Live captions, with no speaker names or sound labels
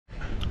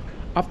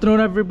Afternoon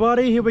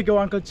everybody, here we go,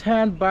 Uncle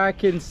Chan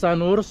back in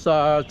Sanur.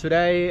 So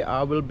today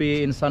I will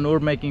be in Sanur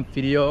making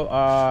video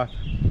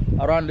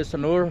around the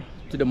Sanur,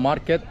 to the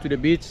market, to the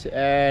beach.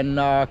 And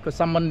cause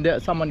someone the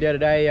other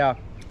day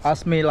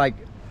asked me like,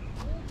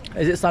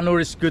 is it Sanur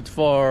is good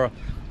for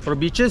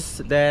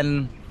beaches?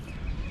 Then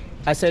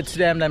I said to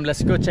them, then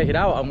let's go check it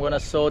out. I'm gonna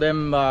show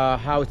them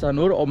how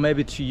Sanur, or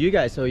maybe to you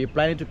guys. So you're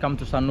planning to come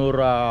to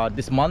Sanur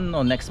this month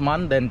or next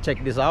month, then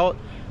check this out.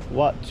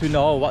 What to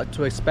know, what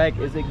to expect.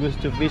 Is it good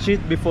to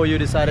visit before you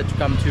decided to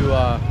come to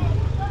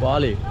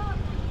Bali?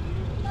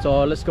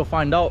 So let's go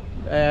find out.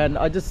 And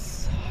I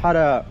just had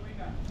a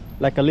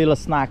little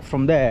snack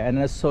from there, and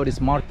I saw this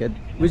market,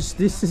 which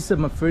this is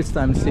my first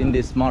time seeing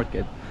this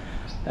market.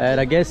 And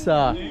I guess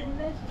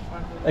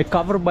it's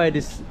covered by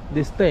this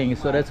thing,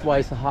 so that's why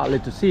it's hardly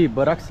to see.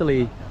 But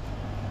actually,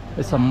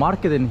 it's a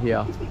market in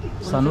here,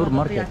 Sanur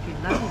market.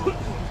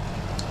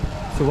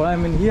 So while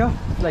I'm in here,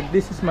 like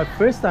this is my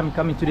first time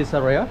coming to this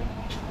area.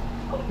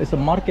 There's a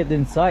market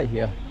inside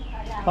here.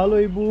 Hello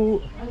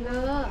Ibu.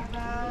 Hello.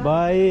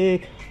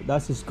 Baik.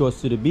 That just goes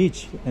to the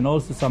beach, and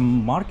also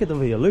some market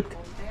over here. Look,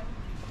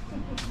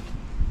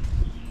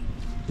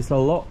 there's a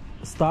lot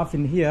of stuff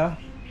in here.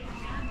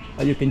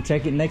 You can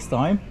check it next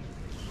time.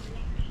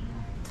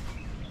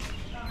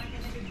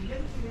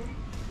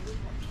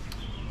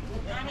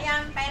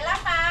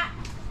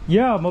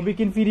 Ya, mau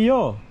bikin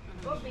video.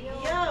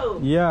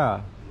 Ya.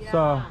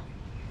 So,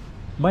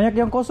 banyak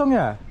yang kosong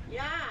ya?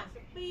 Ya,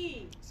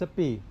 sepi.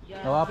 Sepi.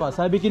 Gak apa-apa,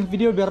 saya bikin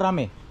video biar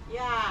rame.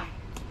 Ya.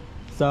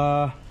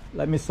 So,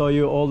 let me show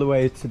you all the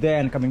way to there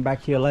and coming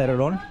back here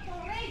later on.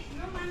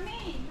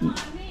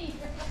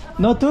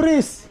 No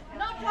tourists,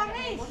 no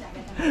money.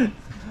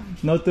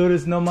 No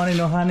tourists, no money,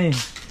 no honey.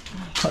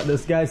 What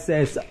this guy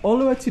says, all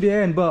the way to the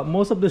end, but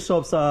most of the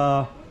shops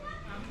are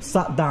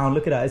shut down.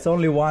 Look at that, it's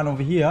only one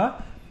over here.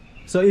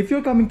 So if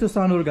you're coming to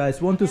Sanur,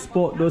 guys, want to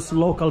spot those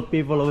local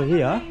people over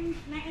here,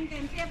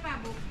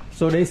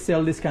 so they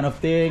sell this kind of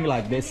thing,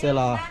 like they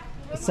sell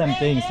same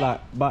things, like.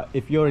 But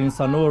if you're in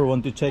Sanur,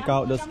 want to check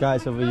out those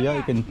guys over here,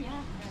 you can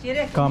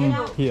come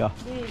here.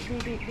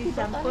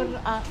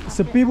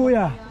 Sepi bu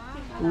ya?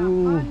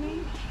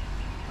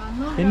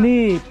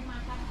 Ini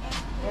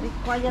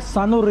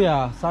Sanur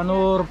ya,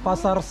 Sanur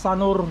pasar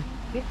Sanur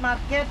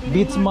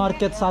Beach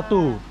Market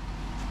 1.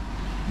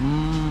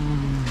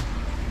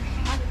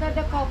 After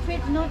the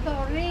COVID, no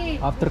tourists.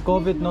 After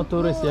COVID, no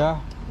tourists,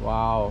 yeah.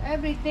 Wow.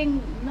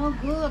 Everything no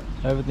good.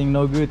 Everything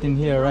no good in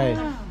here, right?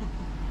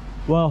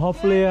 Well,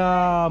 hopefully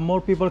more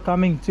people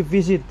coming to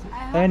visit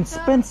and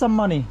spend some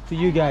money to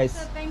you guys.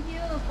 Thank you.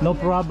 No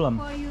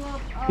problem.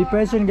 Be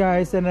patient,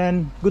 guys, and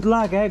then good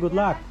luck, eh? Good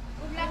luck.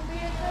 Good luck to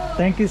you too.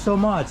 Thank you so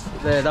much.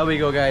 There we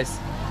go, guys.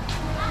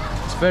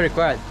 It's very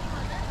quiet.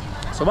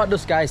 So what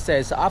those guys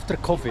says, after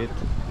COVID,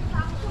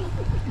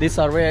 this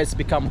area has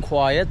become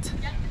quiet.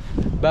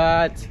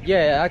 But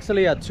yeah,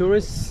 actually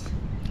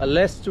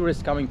less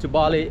tourists coming to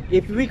Bali.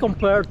 If we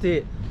compare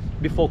it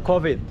before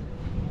COVID,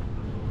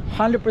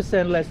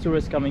 100% less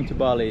tourists coming to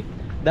Bali.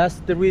 That's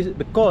the reason,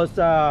 because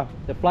the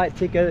flight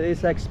ticket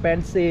is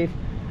expensive,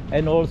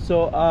 and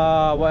also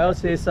what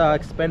else is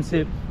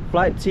expensive?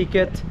 Flight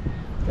ticket.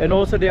 And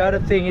also the other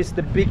thing is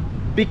the big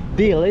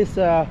deal is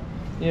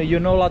you're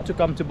not allowed to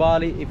come to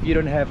Bali if you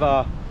don't have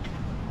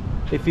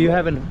if you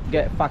haven't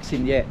get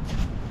vaccine yet.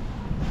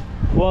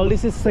 Well,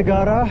 this is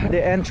Sagara,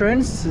 the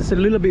entrance. It's a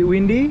little bit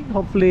windy.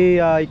 Hopefully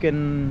you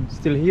can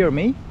still hear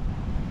me.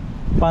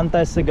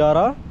 Pantai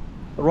Sagara,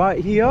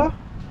 right here.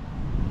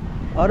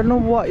 I don't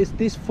know what is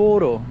this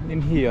photo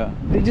in here.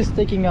 They're just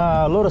taking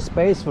a lot of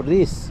space for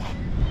this.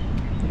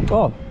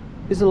 Oh,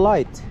 it's a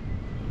light.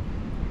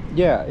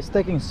 Yeah, it's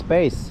taking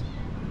space.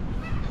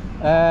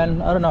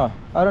 And I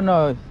don't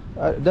know.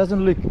 It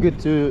doesn't look good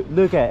to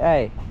look at.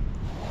 Hey,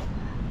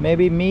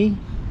 maybe me,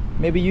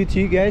 maybe you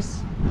too,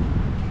 guys.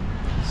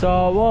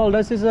 So, well,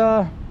 this is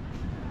a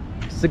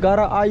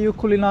Sagara Ayu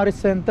Culinary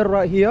Center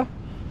right here.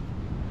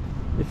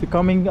 If you're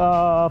coming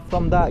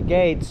from that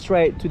gate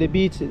straight to the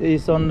beach,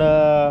 is on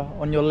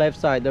your left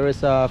side. There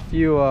is a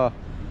few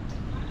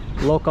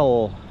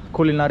local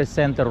culinary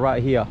center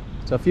right here.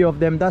 So a few of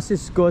them. That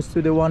just goes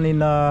to the one in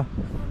the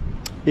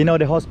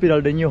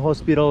hospital, the new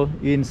hospital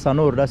in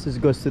Sanur. That just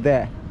goes to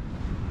there.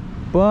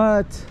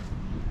 But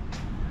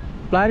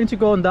planning to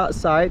go on that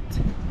side.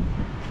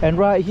 And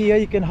right here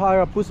you can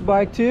hire a push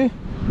bike too.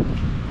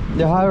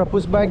 They hire a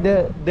push bike.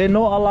 They're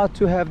not allowed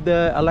to have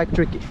the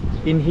electric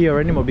in here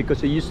anymore, because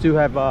they used to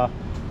have a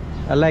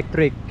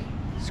electric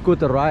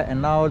scooter, right?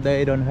 And now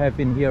they don't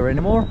have in here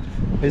anymore.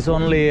 It's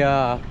only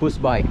a push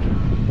bike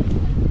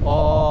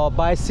or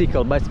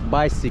bicycle.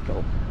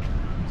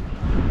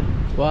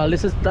 Well,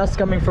 that's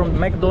coming from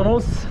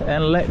McDonald's,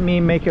 and let me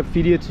make a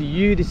video to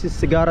you. This is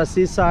Sagara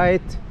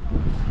Seaside,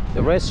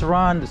 the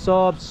restaurant, the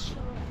shops.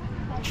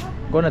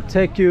 Gonna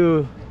take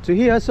you to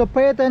here, so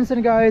pay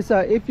attention, guys.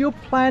 If you're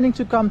planning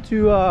to come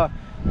to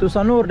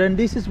Sanur, then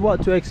this is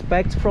what to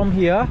expect from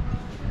here.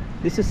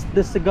 This is the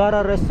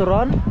Sagara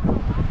restaurant,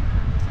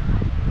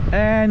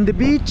 and the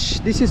beach.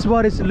 This is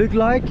what it look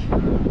like.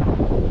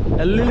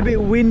 A little bit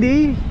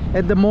windy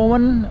at the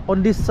moment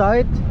on this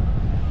side,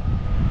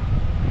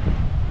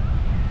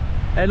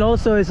 and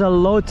also it's a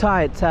low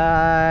tide,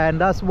 and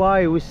that's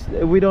why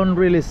we don't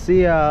really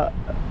see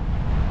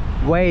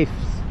waves.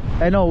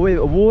 I know,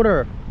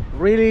 water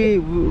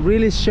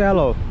really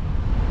shallow,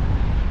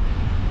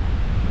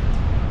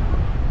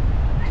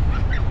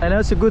 and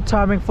that's a good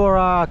timing for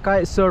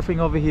kite surfing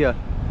over here.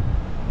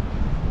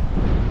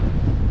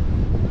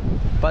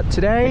 But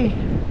today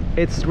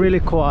it's really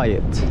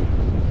quiet.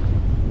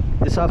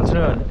 This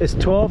afternoon, it's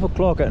 12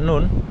 o'clock at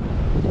noon.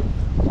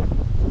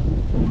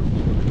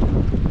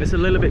 It's a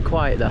little bit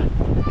quieter,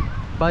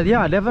 but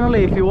yeah,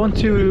 definitely if you want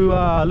to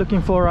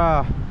looking for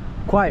a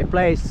quiet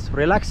place,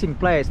 relaxing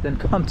place, then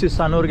come to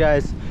Sanur,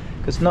 guys,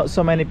 because not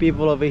so many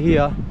people over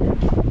here.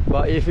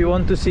 But if you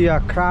want to see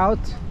a crowd,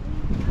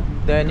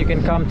 then you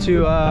can come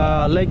to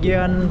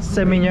Legian,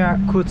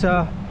 Seminyak,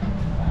 Kuta,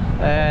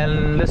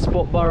 and the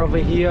spot bar over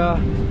here.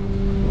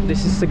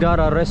 This is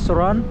Segara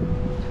restaurant.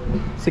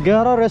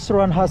 Segara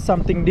restaurant has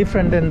something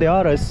different than the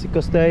others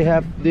because they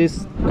have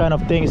these kind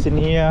of things in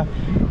here,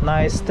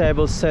 nice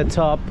table set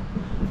up,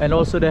 and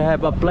also they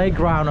have a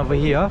playground over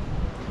here.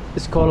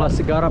 It's called a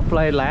Segara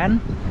Playland.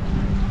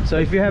 So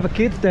if you have a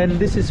kid, then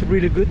this is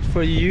really good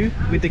for you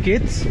with the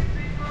kids.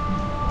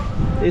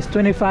 It's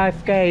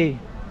 25k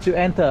to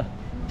enter,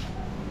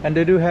 and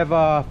they do have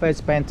a face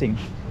painting.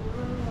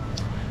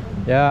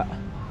 Yeah,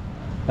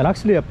 and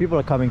actually people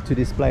are coming to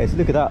this place.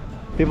 Look at that,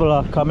 people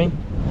are coming.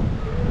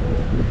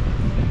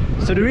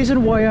 So the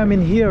reason why I'm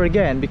in here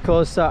again,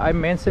 because I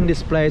mentioned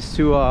this place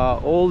to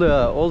all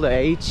the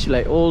age,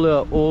 like all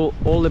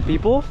the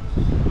people,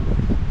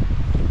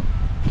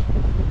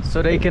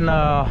 so they can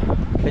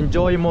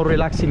enjoy more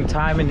relaxing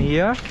time in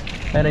here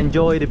and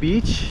enjoy the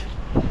beach.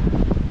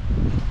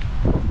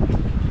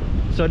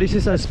 So this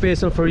is a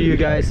special for you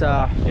guys,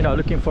 you know,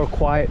 looking for a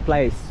quiet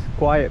place.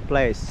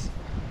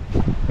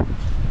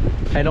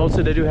 And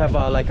also they do have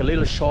like a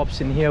little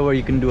shops in here where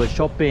you can do a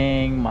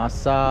shopping,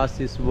 massage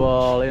as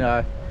well, you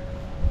know.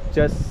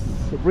 Just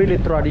really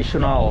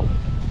traditional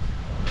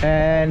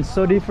and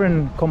so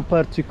different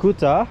compared to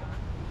Kuta.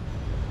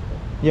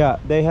 Yeah,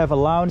 they have a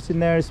lounge in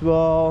there as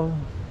well,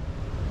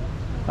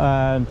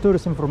 and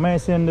tourist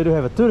information. They do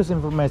have a tourist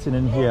information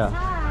in here.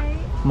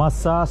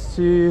 Massage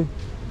too.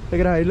 Look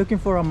at that, you're looking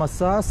for a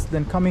massage,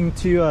 then coming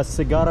to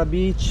Segara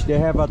beach, they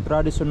have a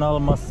traditional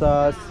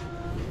massage,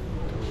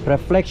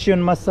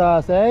 reflection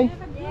massage, eh?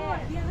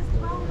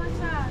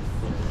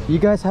 You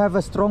guys have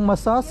a strong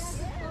massage?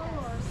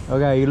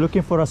 Okay, you're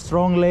looking for a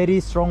strong lady,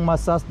 strong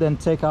massage, then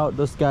check out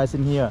those guys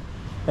in here.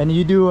 And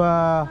you do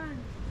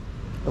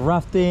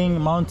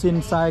rafting,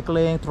 mountain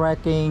cycling,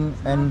 trekking,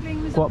 and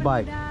quad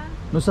bike.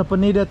 Nusa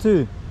Penida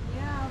too?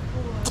 Yeah, of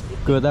course.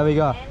 Good, there we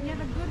go. You have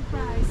a good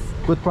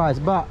price. Good price,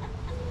 but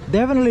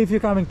definitely if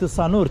you're coming to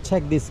Sanur,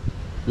 check this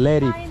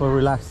lady for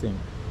relaxing.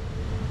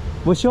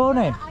 What's your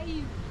name?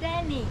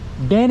 Danny.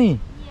 Danny?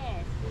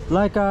 Yes.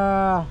 Like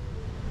a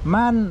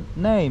man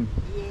name?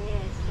 Yes.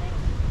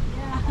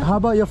 How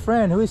about your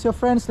friend? Who is your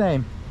friend's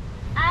name?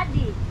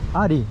 Adi.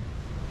 Adi.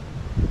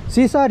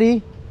 She's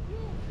Adi?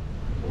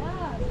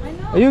 Yeah, I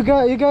know.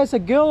 Are you guys a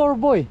girl or a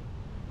boy?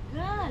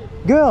 Girl.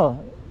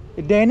 Girl.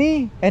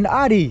 Danny and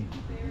Adi.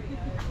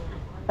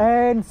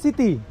 And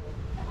Siti.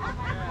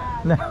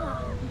 No.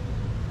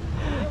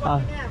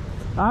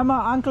 I'm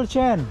Uncle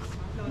Chen.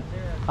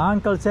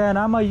 Uncle Chen,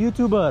 I'm a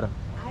YouTuber.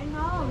 I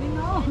know, we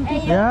know.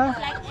 Hey, Yeah?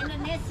 like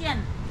Indonesian.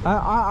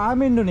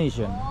 I'm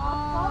Indonesian.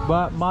 Oh.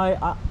 But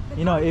my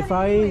you know, if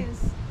I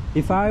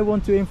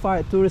want to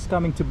invite tourists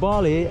coming to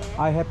Bali,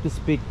 I have to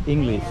speak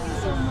English.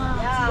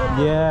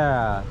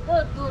 Yeah.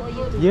 Good.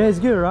 Yeah, it's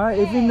good, right?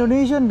 If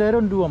Indonesian, they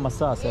don't do a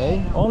massage,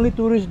 eh? Only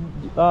tourists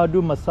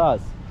do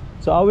massage.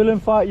 So I will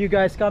invite you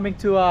guys coming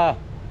to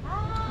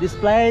this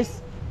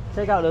place.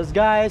 Check out those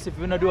guys. If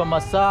you wanna do a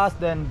massage,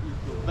 then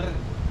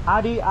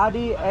Adi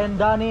and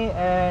Dani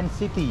and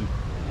Siti.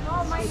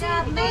 Oh my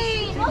God.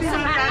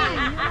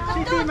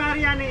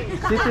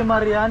 Siti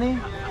Mariani.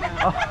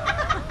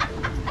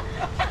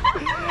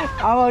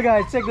 Oh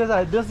guys, check this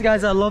out. Those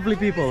guys are lovely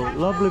people.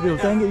 Lovely people.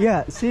 Thank you.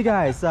 Yeah, see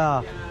guys.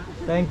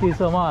 Thank you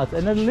so much.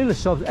 And then a little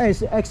shop. Hey,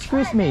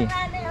 excuse me.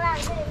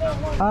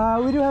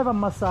 We do have a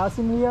massage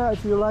in here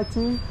if you like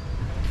to.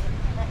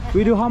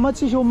 We do. How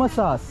much is your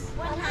massage?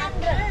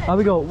 100. There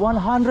we go.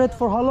 100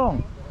 for how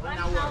long? 1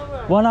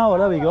 hour. 1 hour.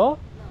 There we go.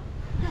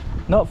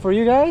 Not for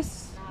you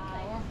guys.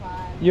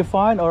 You're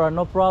fine. Alright,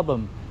 no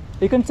problem.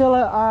 You can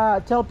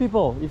tell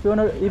people if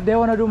they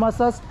wanna do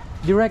massage,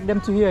 direct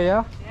them to here.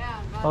 Yeah.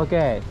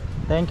 Okay.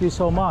 Thank you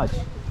so much.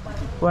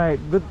 Right.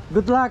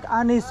 Good luck,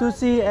 Ani,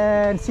 Susi,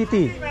 and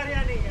Siti.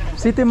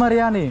 Siti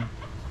Mariani.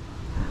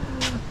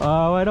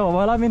 Wait, no,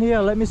 while I'm in here,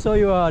 let me show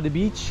you the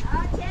beach.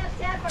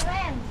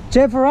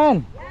 Chef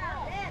Ran.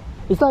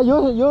 Is that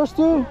yours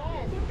too?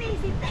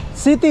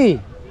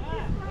 City.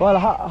 Well,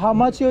 how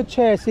much you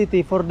charge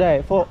City for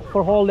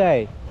whole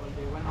day?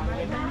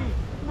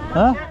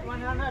 Huh?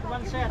 100,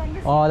 one set.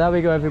 Oh, there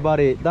we go,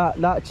 everybody.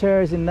 That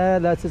chair is in there.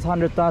 That's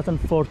 100,000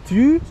 for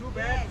two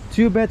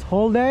beds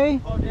whole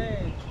day. All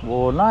day.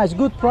 Oh, nice,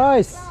 good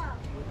price.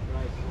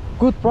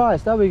 Good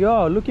price. There we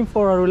go. Looking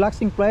for a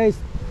relaxing place.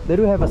 They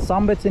do have a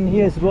sunbeds in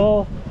here as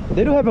well.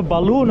 They do have a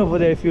balloon over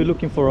there if you're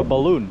looking for a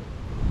balloon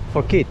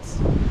for kids.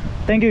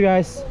 Thank you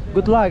guys.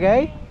 Good luck,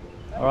 eh?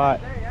 All right.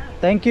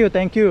 Thank you,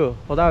 thank you.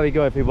 Well, there we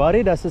go,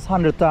 everybody. That's just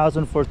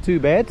 100,000 for 2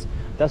 beds.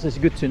 That's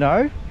just good to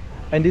know.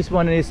 And this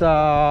one is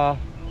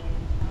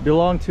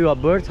belong to a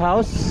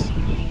birdhouse.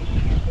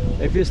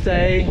 If you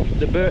stay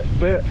the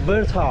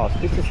birdhouse,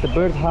 this is the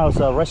birdhouse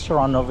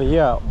restaurant over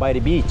here by the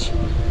beach,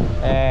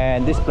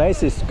 and this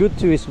place is good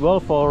too as well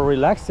for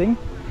relaxing.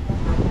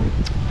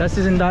 That's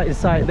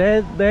inside.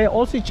 They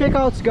also check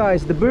out,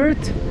 guys, the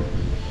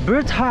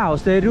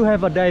birdhouse. They do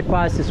have a day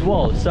pass as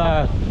well,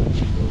 so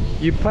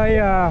you pay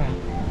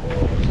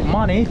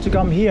money to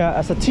come here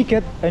as a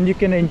ticket, and you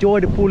can enjoy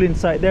the pool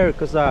inside there,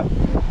 because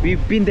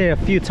we've been there a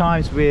few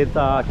times with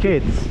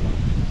kids.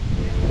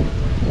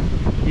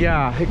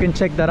 Yeah, you can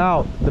check that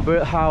out, the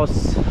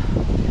birdhouse.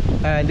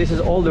 And this is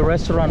all the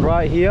restaurant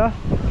right here.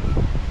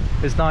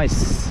 It's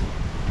nice.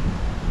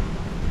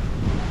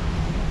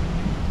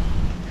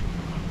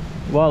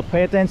 Well,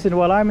 pay attention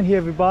while I'm in here,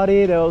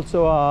 everybody. There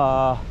also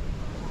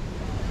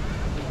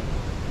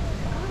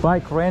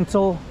bike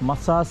rental,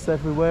 massage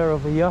everywhere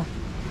over here.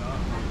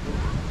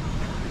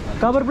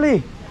 Kabar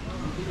beli?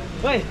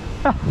 Woi,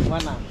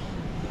 mana?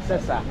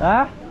 Sesa.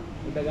 Hah?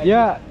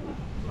 Ya,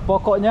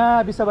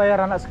 pokoknya bisa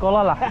bayar anak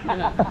sekolah lah.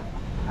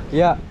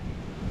 Ya.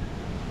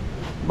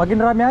 Makin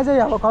rame aja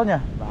ya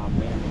lokalnya?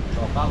 Rame.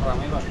 Lokal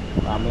rame, Pak.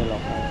 Rame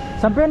lokal.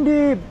 Sampean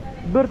di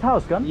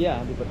birdhouse kan?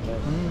 Iya, di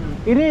birdhouse.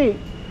 Ini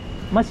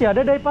masih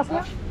ada day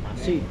passnya?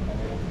 Masih.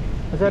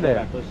 Masih ada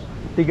ya?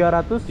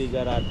 300?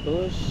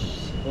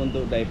 300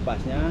 untuk day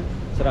passnya,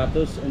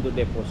 100 untuk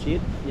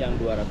deposit, yang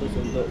 200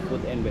 untuk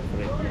food and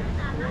beverage.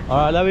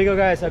 Alright, there we go,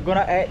 guys. I'm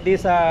gonna add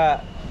this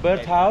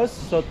birdhouse.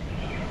 So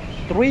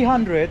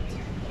 300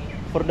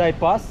 for day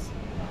pass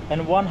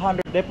and 100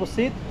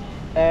 deposit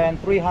and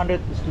 300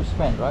 is to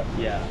spend, right?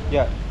 Yeah.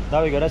 Yeah,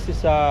 there we go. That's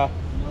just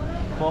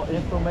for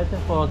information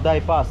for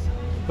day pass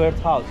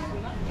birdhouse.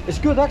 It's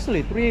good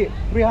actually.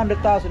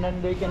 300,000,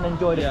 and they can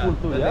enjoy the pool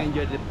too. Yeah,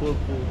 enjoy the pool.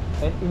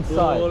 And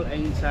inside. Pool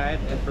inside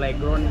and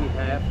playground we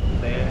have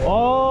there.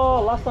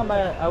 Oh, last time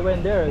I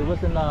went there, it was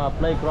in a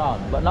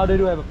playground, but now they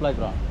do have a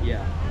playground.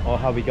 Yeah. Oh,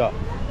 how we got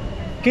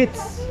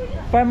kids,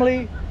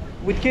 family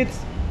with kids,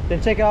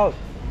 then check out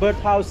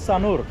Birdhouse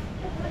Sanur.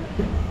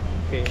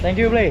 Okay. Thank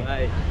you, Blay.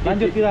 Bye.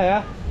 Lanjut kita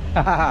ya.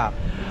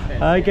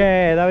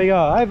 Okay, there we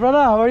go. Hi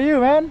brother, how are you,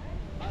 man?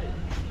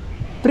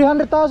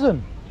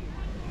 300,000.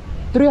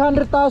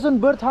 300,000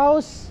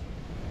 birdhouse.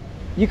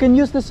 You can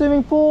use the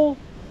swimming pool.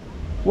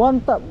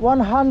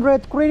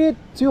 100 credit,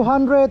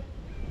 200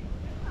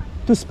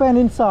 to spend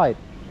inside.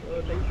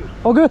 Oh, thank you.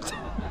 Oh, good.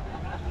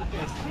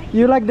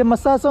 You like the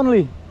massage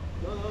only?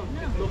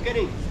 No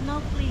kidding.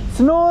 Snorkeling.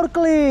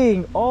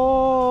 Snorkeling.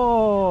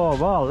 Oh,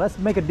 well, let's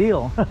make a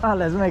deal.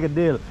 Let's make a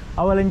deal.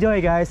 I will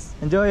enjoy, guys.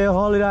 Enjoy your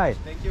holiday.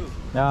 Thank you.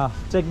 Yeah,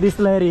 check this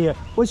lady here.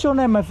 What's your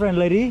name, my friend,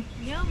 lady?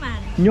 Newman.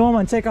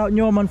 Nyoman. Check out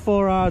Nyoman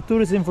for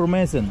tourist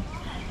information.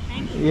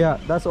 Thank you. Yeah,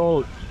 that's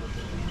all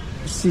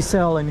she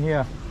sell in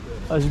here.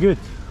 That's good.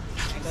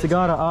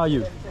 Cigar, are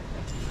you?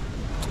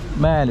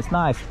 Man, it's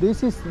nice.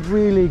 This is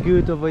really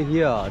good over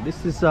here.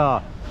 This is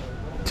a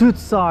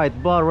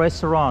toothside bar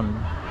restaurant.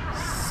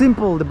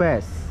 Simple, the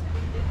best.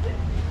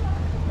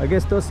 I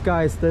guess those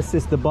guys, this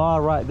is the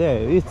bar right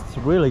there. It's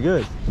really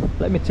good.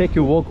 Let me take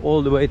you walk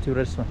all the way to the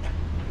restaurant.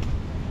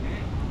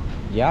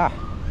 Yeah,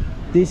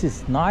 this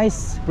is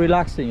nice,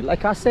 relaxing.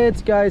 Like I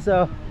said, guys,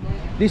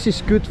 this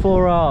is good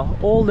for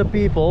all the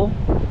people,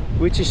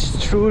 which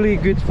is truly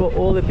good for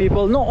all the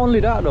people. Not only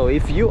that though,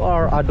 if you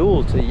are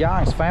adult,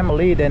 young,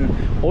 family, then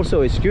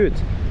also it's good.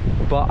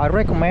 But I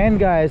recommend,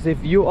 guys,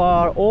 if you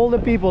are all the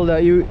people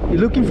that you're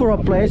looking for a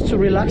place to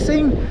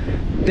relaxing,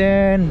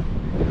 then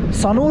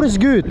Sanur is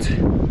good.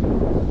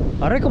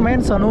 I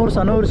recommend Sanur.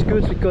 Sanur is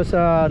good because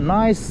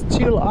nice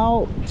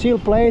chill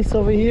place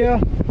over here.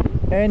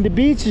 And the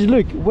beach is,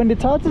 look, when the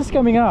tide is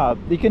coming up,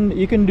 you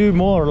can do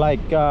more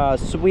like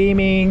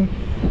swimming,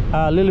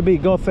 a little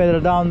bit go further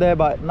down there.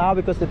 But now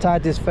because the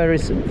tide is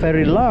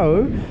very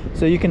low,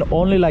 so you can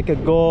only like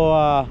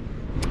go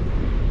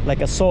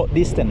like a short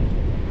distance,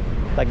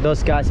 like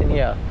those guys in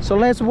here. So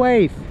let's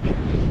wave.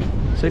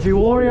 So if you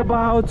worry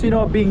about, you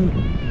know, being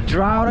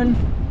drowning,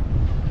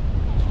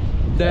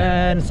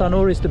 then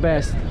Sanur is the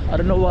best. I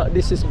don't know what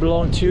this is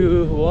belong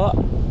to. What?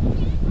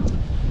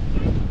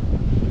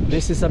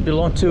 This is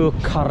belong to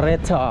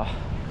Careta.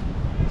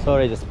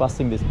 Sorry, just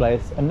passing this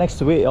place. And next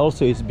to it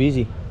also is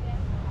busy.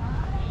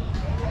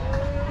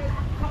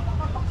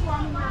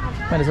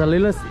 And there's a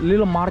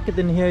little market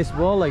in here as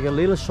well, like a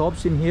little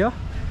shops in here.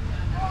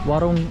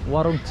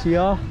 Warung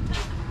tia.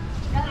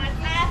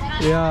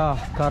 Yeah,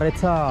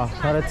 Careta.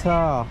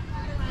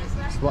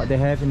 That's what they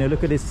have in here.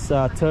 Look at this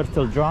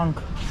turtle drunk.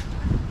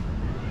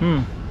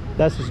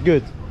 That's just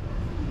good.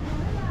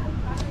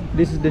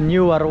 This is the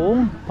new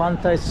warung,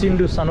 Pantai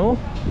Sindu Sanur.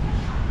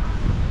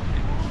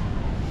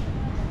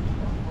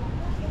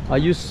 I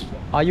use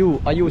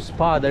Ayu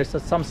Spa. There's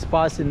some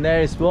spas in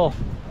there as well.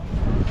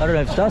 I don't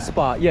know if that's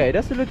spa. Yeah, it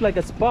doesn't look like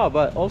a spa,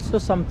 but also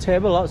some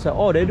table outside.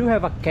 Oh, they do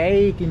have a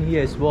cake in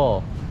here as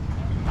well.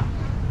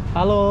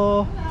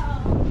 Hello.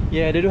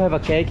 Yeah, they do have a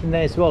cake in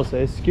there as well, so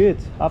it's good.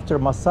 After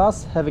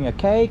massage, having a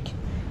cake,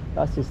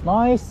 that's just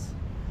nice.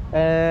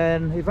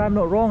 And if I'm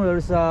not wrong,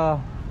 there's a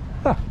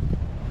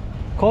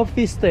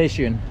coffee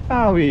station.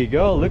 There we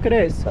go. Look at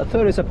this. I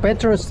thought it's a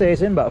petrol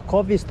station, but a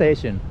coffee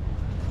station.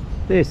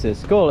 This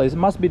is cool. It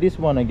must be this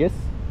one, I guess.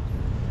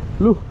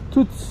 Look,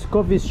 Toots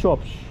coffee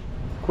shops.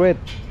 Great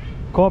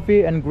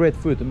coffee and great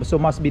food, so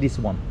must be this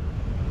one.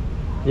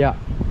 Yeah,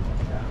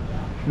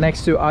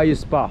 next to Ayu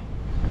Spa.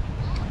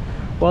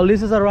 Well,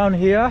 this is around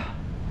here.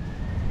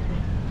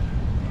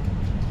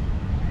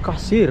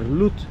 Kasir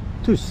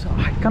Lutus.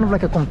 I kind of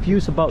like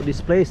confused about this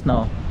place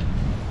now.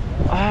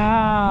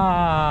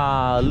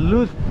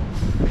 Lutus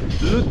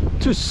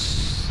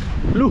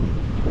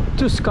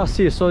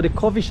Kasir. So the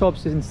coffee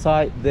shops is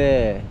inside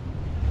there.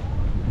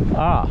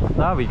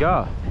 There we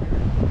go.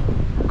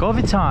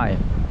 Coffee time.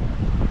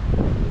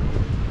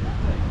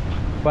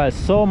 Well,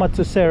 so much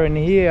to say in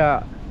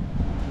here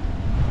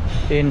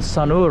in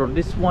Sanur.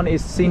 This one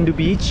is Sanur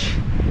Beach,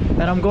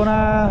 and I'm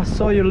gonna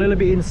show you a little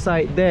bit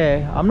inside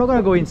there. I'm not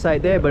gonna go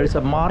inside there, but it's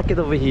a market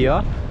over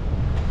here.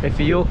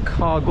 If you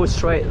go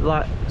straight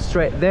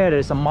there,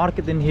 there's a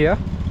market in here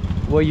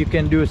where you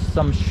can do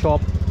some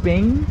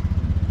shopping.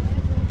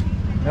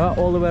 Yeah,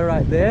 all the way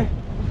right there,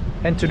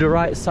 and to the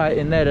right side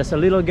in there, there's a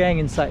little gang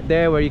inside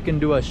there where you can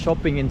do a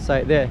shopping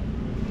inside there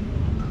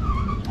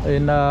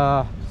in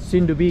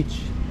Sanur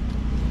Beach.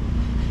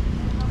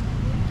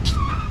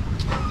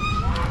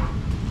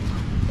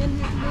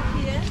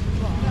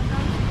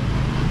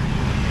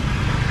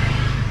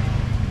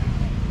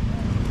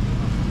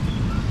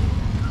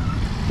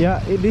 Yeah,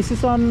 this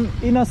is on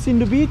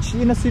Sanur Beach.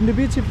 Sanur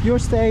Beach, if you're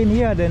staying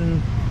here, then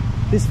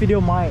this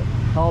video might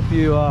help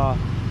you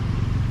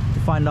to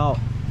find out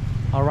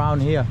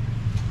around here.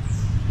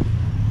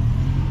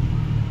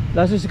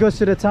 Let's just go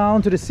to the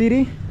town, to the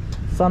city,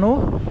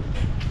 Sanur.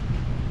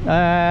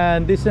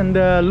 And this and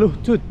the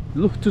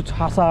Luhtut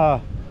has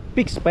a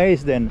big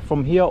space then,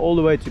 from here all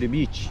the way to the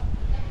beach.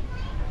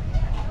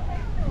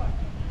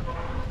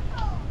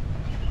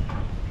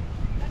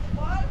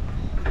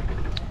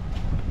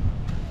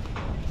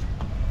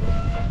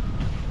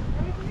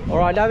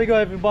 Alright, there we go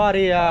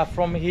everybody,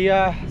 from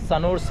here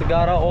Sanur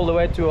Segara all the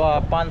way to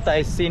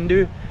Pantai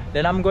Sindu.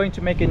 Then I'm going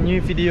to make a new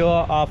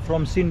video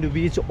from Sanur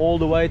Beach all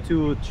the way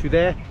to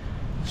there,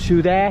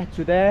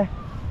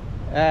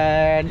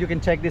 and you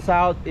can check this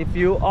out if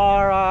you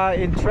are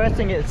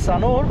interested in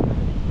Sanur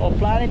or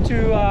planning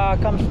to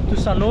come to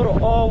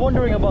Sanur or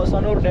wondering about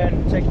Sanur.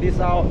 Then check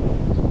this out.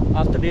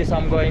 After this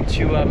I'm going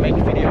to make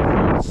a video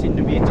from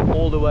Sanur Beach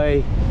all the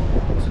way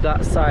to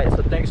that side.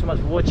 So thanks so much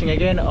for watching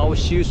again. I will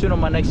see you soon on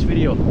my next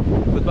video.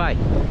 Goodbye.